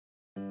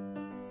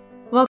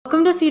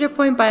Welcome to Cedar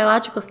Point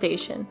Biological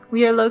Station.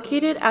 We are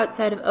located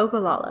outside of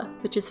Ogallala,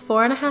 which is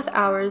 4.5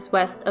 hours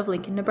west of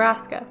Lincoln,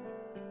 Nebraska.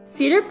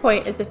 Cedar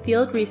Point is a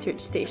field research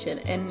station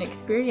and an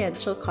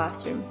experiential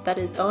classroom that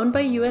is owned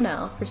by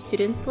UNL for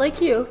students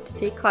like you to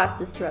take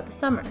classes throughout the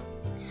summer.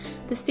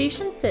 The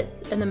station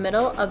sits in the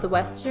middle of the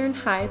western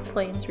high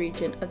plains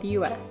region of the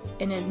U.S.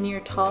 and is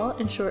near tall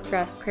and short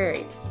grass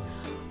prairies.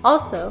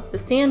 Also, the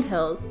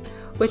Sandhills,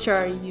 which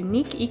are a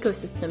unique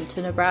ecosystem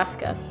to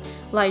Nebraska,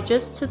 lie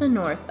just to the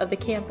north of the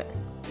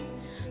campus.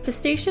 The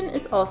station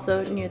is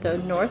also near the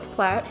North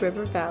Platte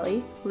River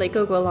Valley, Lake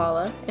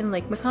Ogallala, and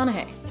Lake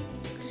McConaughey.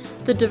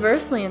 The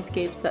diverse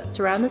landscapes that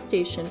surround the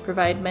station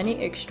provide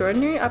many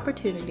extraordinary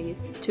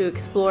opportunities to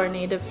explore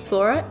native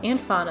flora and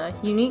fauna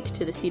unique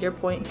to the Cedar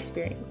Point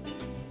experience.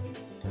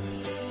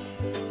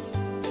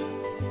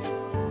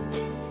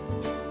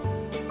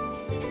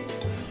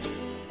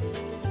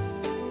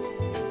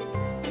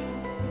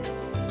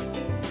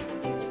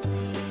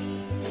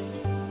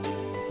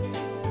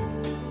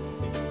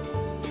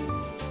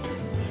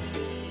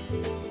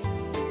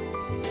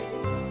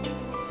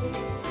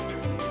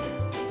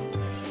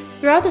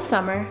 Throughout the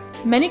summer,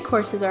 many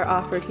courses are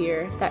offered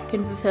here that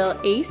can fulfill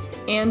ACE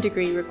and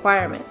degree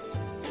requirements.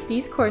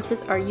 These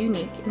courses are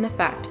unique in the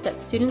fact that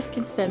students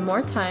can spend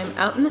more time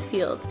out in the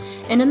field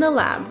and in the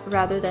lab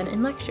rather than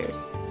in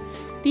lectures.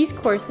 These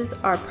courses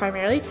are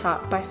primarily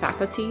taught by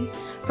faculty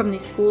from the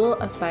School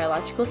of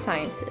Biological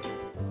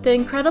Sciences. The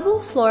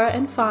incredible flora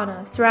and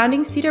fauna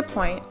surrounding Cedar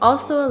Point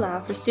also allow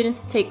for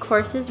students to take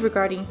courses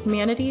regarding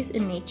humanities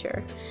and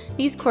nature.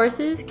 These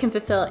courses can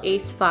fulfill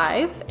ACE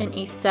 5 and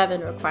ACE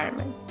 7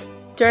 requirements.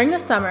 During the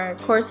summer,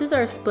 courses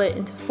are split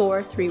into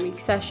 4 3-week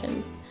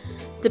sessions.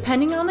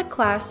 Depending on the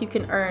class, you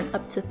can earn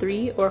up to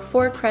 3 or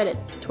 4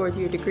 credits towards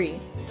your degree.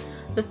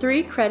 The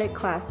 3-credit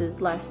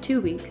classes last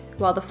 2 weeks,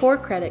 while the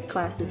 4-credit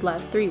classes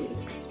last 3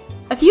 weeks.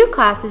 A few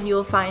classes you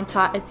will find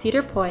taught at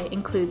Cedar Point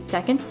include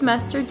second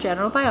semester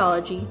general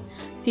biology,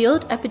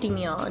 field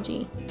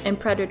epidemiology, and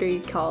predator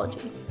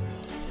ecology.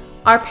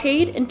 Our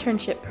paid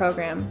internship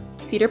program,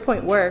 Cedar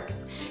Point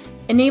Works,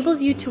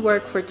 enables you to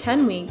work for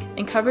 10 weeks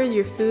and covers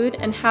your food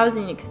and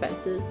housing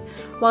expenses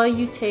while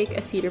you take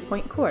a Cedar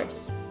Point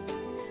course.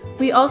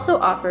 We also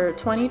offer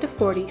 20 to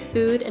 40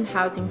 food and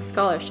housing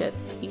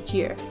scholarships each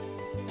year.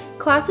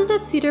 Classes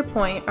at Cedar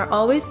Point are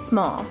always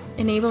small,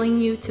 enabling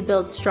you to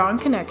build strong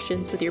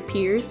connections with your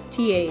peers,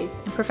 TAs,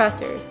 and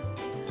professors.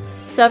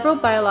 Several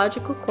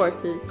biological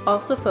courses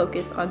also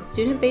focus on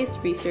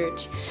student-based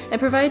research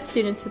and provide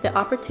students with the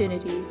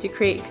opportunity to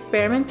create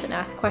experiments and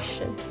ask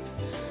questions.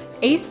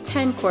 ACE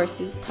 10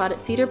 courses taught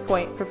at Cedar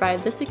Point provide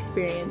this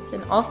experience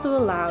and also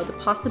allow the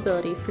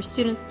possibility for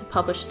students to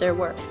publish their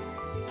work.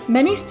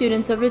 Many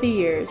students over the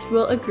years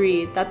will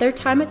agree that their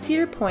time at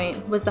Cedar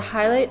Point was the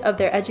highlight of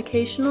their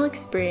educational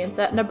experience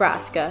at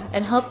Nebraska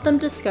and helped them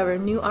discover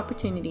new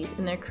opportunities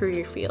in their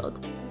career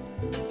field.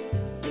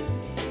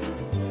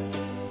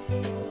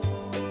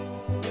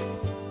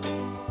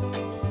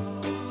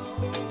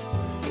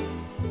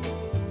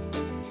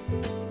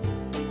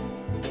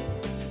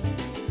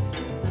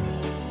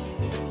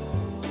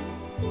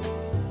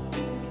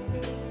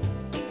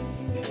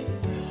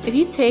 If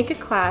you take a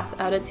class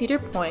out at Cedar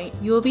Point,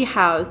 you will be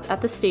housed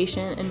at the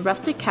station in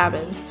rustic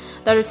cabins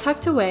that are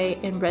tucked away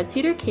in Red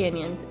Cedar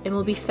Canyons and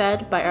will be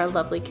fed by our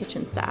lovely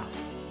kitchen staff.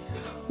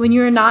 When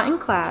you are not in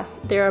class,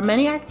 there are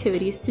many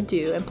activities to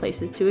do and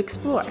places to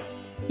explore.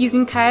 You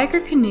can kayak or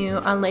canoe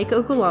on Lake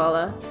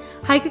Ogallala,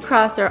 hike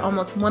across our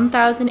almost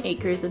 1,000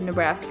 acres of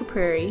Nebraska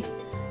prairie,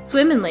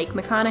 swim in Lake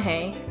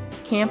McConaughey,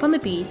 camp on the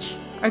beach,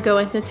 or go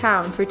into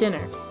town for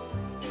dinner.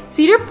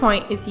 Cedar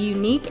Point is a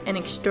unique and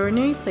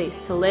extraordinary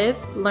place to live,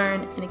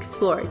 learn, and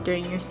explore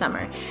during your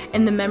summer,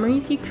 and the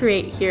memories you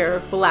create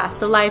here will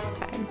last a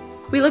lifetime.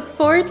 We look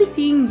forward to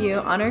seeing you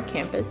on our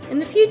campus in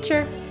the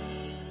future.